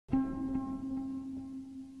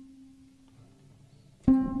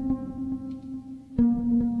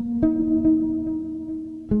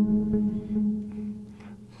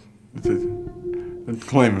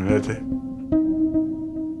Clemons, that's it.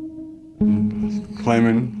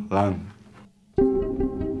 Clemons, Alonzo.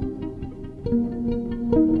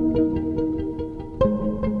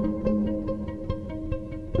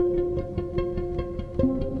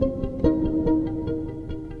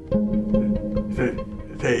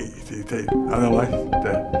 I don't like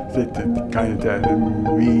the kind of that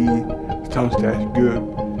me, something that's good.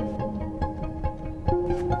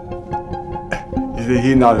 You see,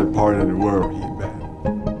 he's not a part of the world, he's bad.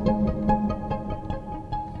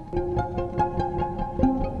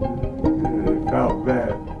 It felt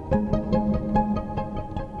bad.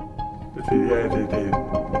 But see,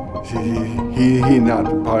 he's not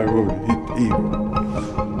the part of the world, he's evil.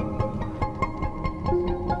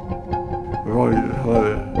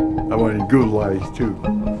 I want good lives too.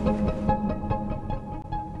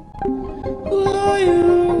 Who are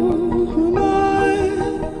you? Who am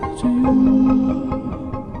I to you?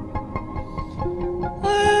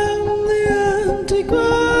 I am the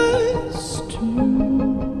Antichrist to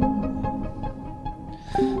you,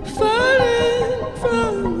 falling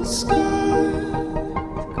from the sky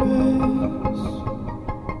of grace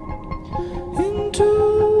into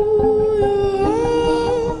your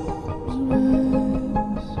arms.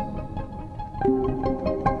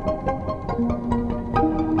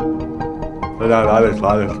 I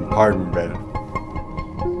like pardon better.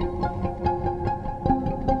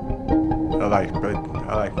 I like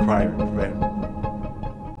private better.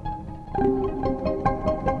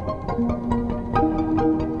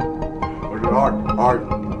 Art,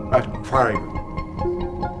 that's private.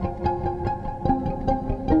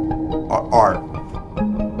 Art.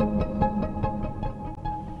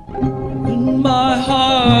 In my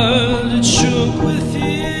heart it shook with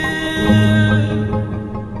fear.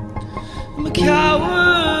 I'm a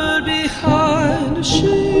coward behind a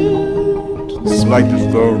shield. It's like the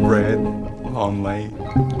thoroughbred, long leg.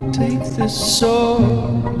 Take this sword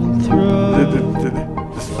and throw.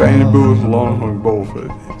 The Spanish Bulls, Longhorn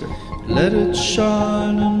Bullfoot. Let it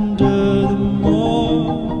shine under the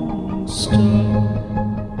morning star.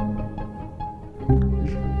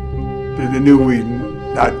 The new weed,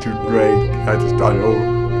 not too great. I just started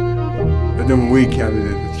over. And then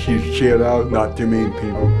weekend, she chilled out, not too many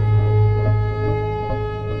people.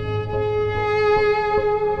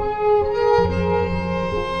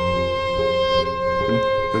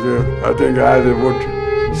 I think I had to work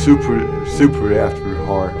super after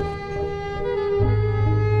hard.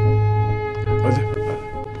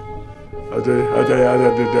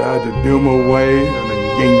 I had to do my way and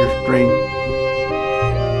then gain your strength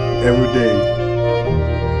every day.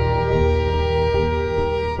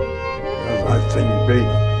 That's my thing, baby.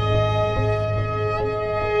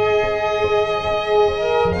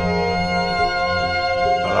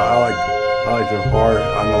 I like the hard,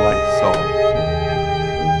 I don't like the soft.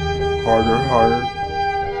 Harder,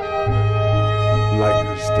 like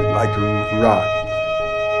a rock.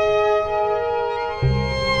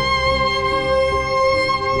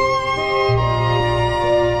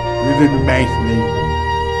 You didn't make me.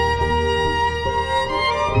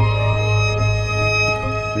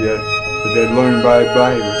 Yeah, but they learn by the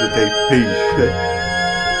Bible that they peace.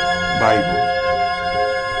 Bible.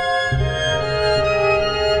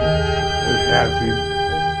 They're happy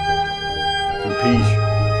and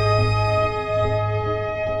peace.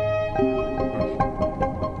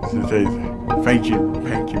 So they thank you,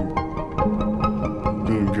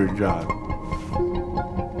 doing a good job.